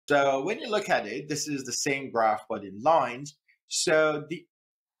So when you look at it, this is the same graph, but in lines. So the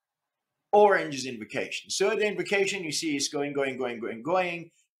orange is invocation. So the invocation you see is going.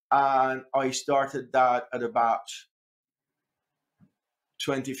 And I started that at about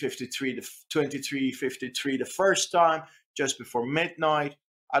 23:53 the first time, just before midnight.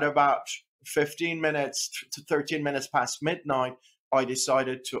 At about 15 minutes to 13 minutes past midnight, I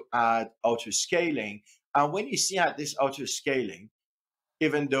decided to add auto scaling. And when you see at this auto scaling,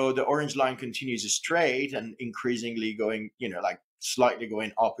 even though the orange line continues straight and increasingly going, like slightly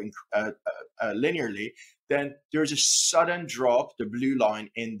going up linearly, then there's a sudden drop, the blue line,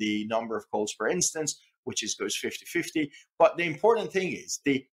 in the number of calls per instance, which goes 50-50. But the important thing is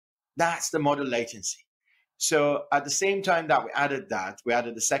that's the model latency. So at the same time that we added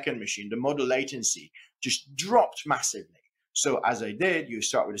the second machine, the model latency just dropped massively. So as I did, you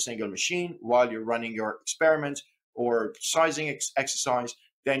start with a single machine while you're running your experiment or sizing exercise,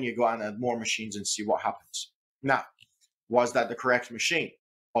 then you go and add more machines and see what happens. Now, was that the correct machine?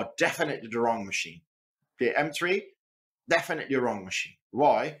 Or definitely the wrong machine? The M3, definitely the wrong machine.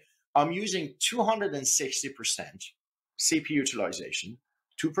 Why? I'm using 260% CPU utilization,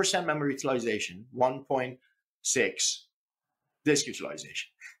 2% memory utilization, 1.6 disk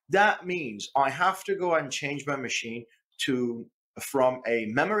utilization. That means I have to go and change my machine from a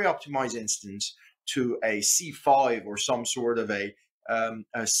memory optimized instance to a C5 or some sort of a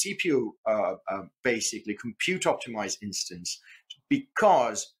CPU, basically compute optimized instance,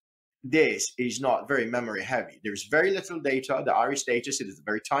 because this is not very memory heavy. There's very little data. The Irish data set is a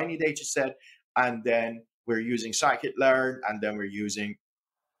very tiny data set, and then we're using scikit-learn, and then we're using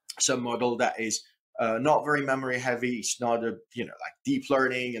some model that is not very memory heavy. It's not a like deep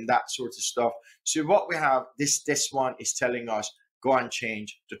learning and that sort of stuff. So what we have, this one is telling us go and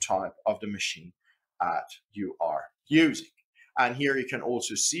change the type of the machine that you are using. And here you can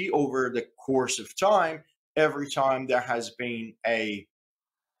also see over the course of time, every time there has been a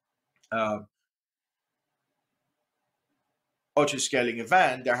auto scaling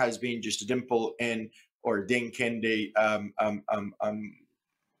event, there has been just a dimple in or dink in the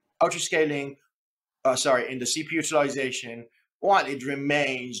auto scaling, in the CPU utilization, while it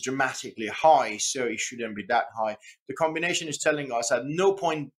remains dramatically high, so it shouldn't be that high. The combination is telling us at no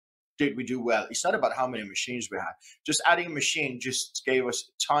point did we do well. It's not about how many machines we had. Just adding a machine just gave us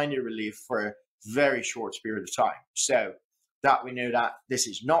a tiny relief for a very short period of time. So that we know that this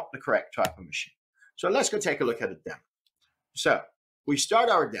is not the correct type of machine. So let's go take a look at a demo. So we start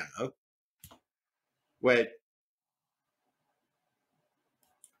our demo with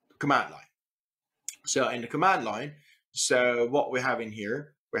command line. So in the command line, so what we have in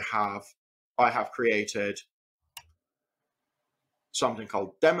here, I have created something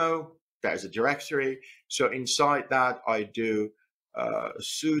called demo. That is a directory. So inside that, I do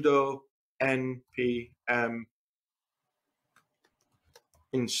sudo npm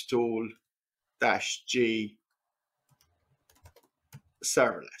install -g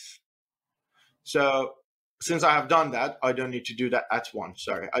serverless. So since I have done that, I don't need to do that at once.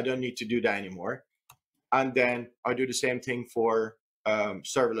 Sorry, I don't need to do that anymore. And then I do the same thing for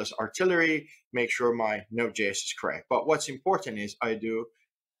serverless artillery, make sure my Node.js is correct. But what's important is I do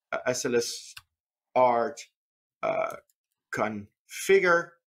SLS art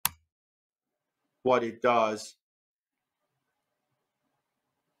configure. What it does,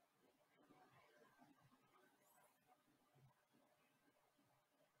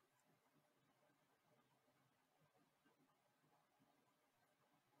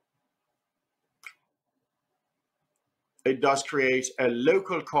 it does create a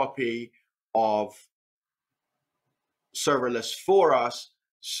local copy of serverless for us.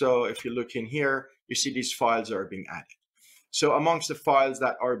 So if you look in here, you see these files are being added. So amongst the files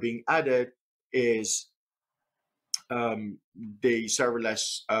that are being added is the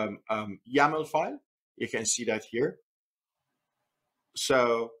serverless YAML file. You can see that here.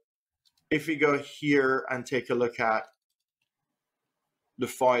 So if we go here and take a look at the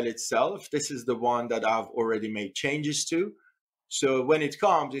file itself, this is the one that I've already made changes to. So when it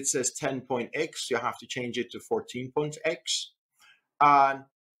comes, it says 10.x. You have to change it to 14.x. And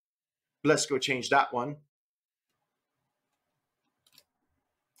let's go change that one.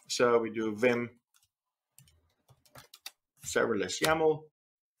 So we do vim serverless YAML,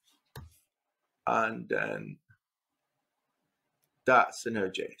 and then that's the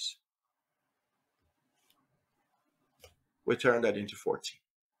Node.js. We turn that into 14.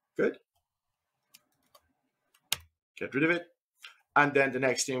 Good. Get rid of it. And then the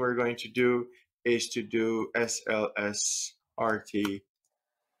next thing we're going to do is to do SLS RT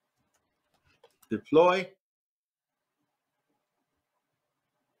deploy.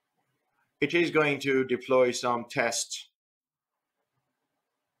 it is going to deploy some tests.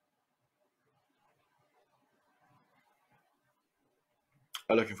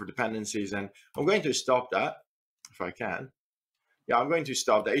 Looking for dependencies, and I'm going to stop that if I can. Yeah, I'm going to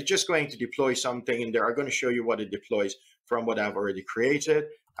stop that. It's just going to deploy something in there. I'm going to show you what it deploys from what I've already created,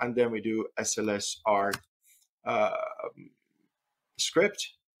 and then we do slsr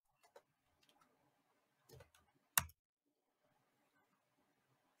script.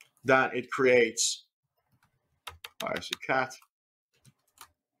 Then it creates there's a cat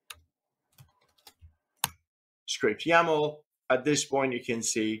script YAML. At this point, you can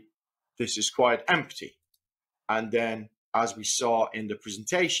see this is quite empty. And then, as we saw in the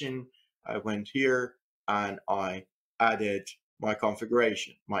presentation, I went here and I added my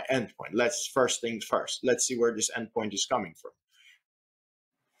configuration, my endpoint. First things first. Let's see where this endpoint is coming from.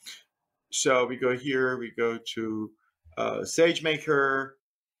 So we go here, we go to SageMaker.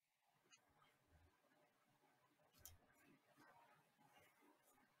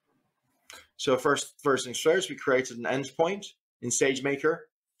 So first things first, we created an endpoint in SageMaker,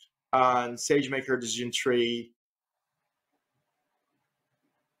 and SageMaker decision tree.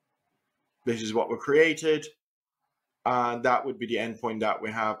 This is what we created, and that would be the endpoint that we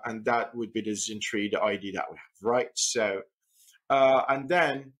have, and that would be the decision tree, the ID that we have, right? So, and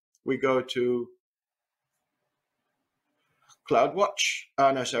then we go to CloudWatch.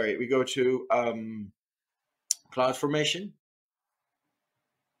 No, sorry, we go to CloudFormation.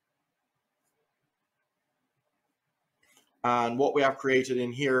 And what we have created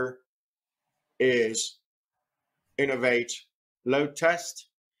in here is innovate load test.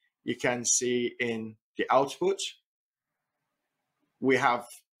 You can see in the output, we have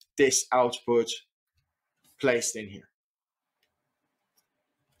this output placed in here.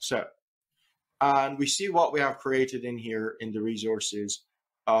 So, and we see what we have created in here in the resources.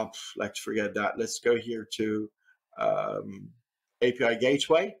 Let's forget that. Let's go here to API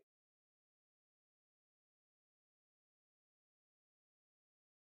Gateway.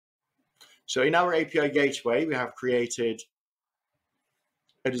 So in our API Gateway, we have created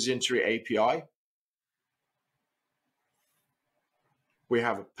a decision tree API. We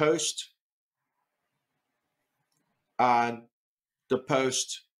have a post, and the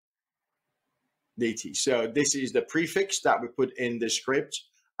post DT. So this is the prefix that we put in the script,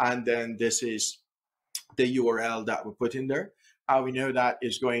 and then this is the URL that we put in there. How we know that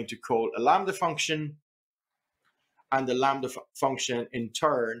is going to call a Lambda function, and the Lambda function in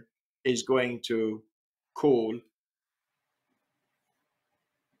turn is going to call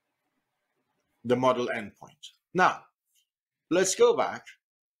the model endpoint. Now, let's go back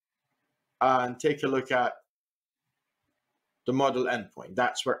and take a look at the model endpoint.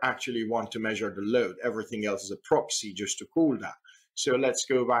 That's where actually want to measure the load. Everything else is a proxy just to call that. So let's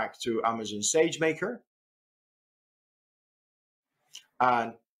go back to Amazon SageMaker.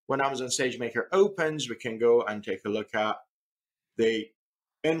 And when Amazon SageMaker opens, we can go and take a look at the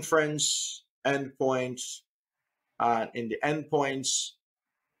Inference endpoints. And in the endpoints,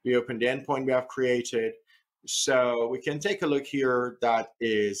 we open the endpoint we have created. So we can take a look here. That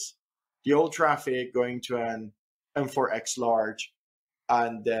is the old traffic going to an M4X large,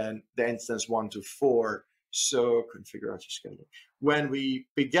 and then the instance 1 to 4. So configure auto-scaling. When we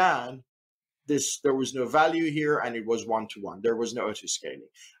began this, there was no value here, and it was 1 to 1. There was no auto-scaling.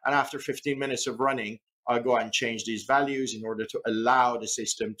 And after 15 minutes of running, I'll go and change these values in order to allow the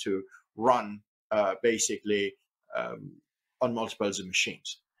system to run basically on multiples of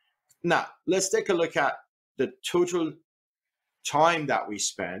machines. Now, let's take a look at the total time that we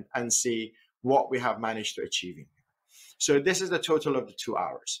spent and see what we have managed to achieve in here. So this is the total of the 2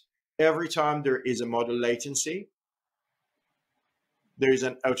 hours. Every time there is a model latency, there is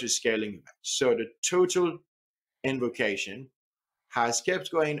an auto-scaling event. So the total invocation has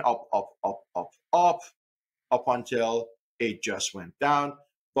kept going up until it just went down.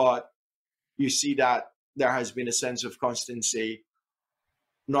 But you see that there has been a sense of constancy.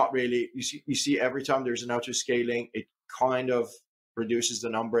 Not really. You see every time there's an auto-scaling, it kind of reduces the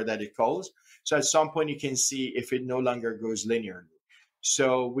number that it calls. So at some point you can see if it no longer goes linearly.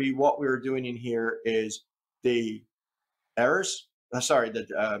 So what we're doing in here is the errors, not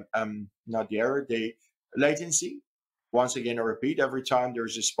the error, the latency. Once again, I repeat, every time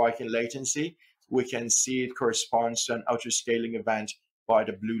there's a spike in latency, we can see it corresponds to an auto-scaling event by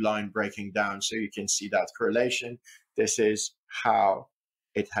the blue line breaking down. So you can see that correlation. This is how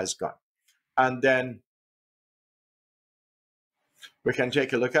it has gone. And then we can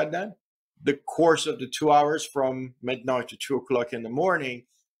take a look at that. The course of the 2 hours from midnight to 2 o'clock in the morning,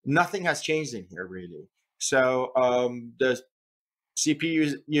 nothing has changed in here really. So the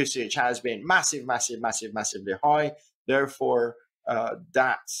CPU usage has been massively high. Therefore,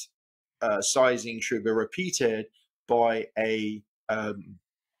 that sizing should be repeated by a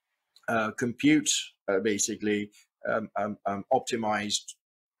compute, basically optimized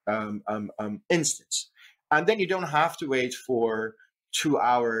instance. And then you don't have to wait for 2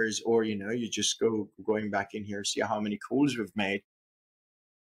 hours, or you just going back in here, see how many calls we've made.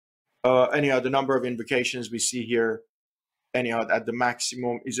 Anyhow, the number of invocations we see here, anyhow, at the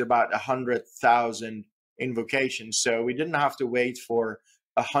maximum is about 100,000 invocations. So we didn't have to wait for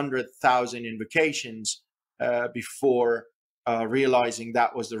 100,000 invocations before realizing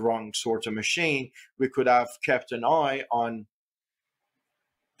that was the wrong sort of machine. We could have kept an eye on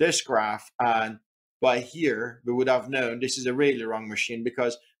this graph, and by here we would have known this is a really wrong machine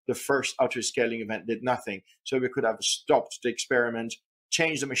because the first auto-scaling event did nothing. So we could have stopped the experiment,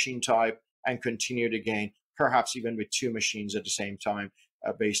 changed the machine type, and continued again, perhaps even with 2 machines at the same time,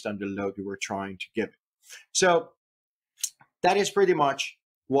 based on the load we were trying to give. So that is pretty much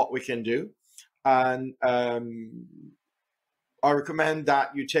what we can do. And I recommend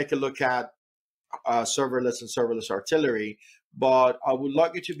that you take a look at serverless and serverless artillery, but I would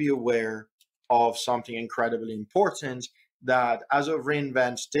like you to be aware of something incredibly important, that as of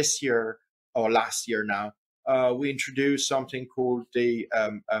reInvent this year, or last year now, we introduced something called the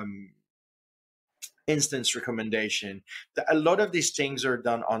instance recommendation. A lot of these things are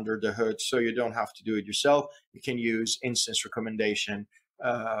done under the hood, so you don't have to do it yourself. You can use instance recommendation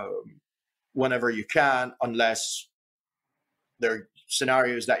whenever you can, unless there are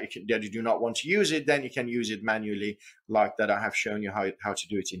scenarios that you do not want to use it, then you can use it manually, like that I have shown you how to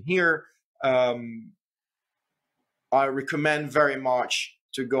do it in here. I recommend very much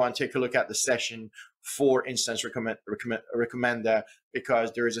to go and take a look at the session for instance recommender,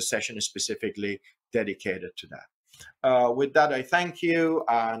 because there is a session specifically dedicated to that. With that, I thank you,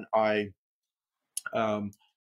 and I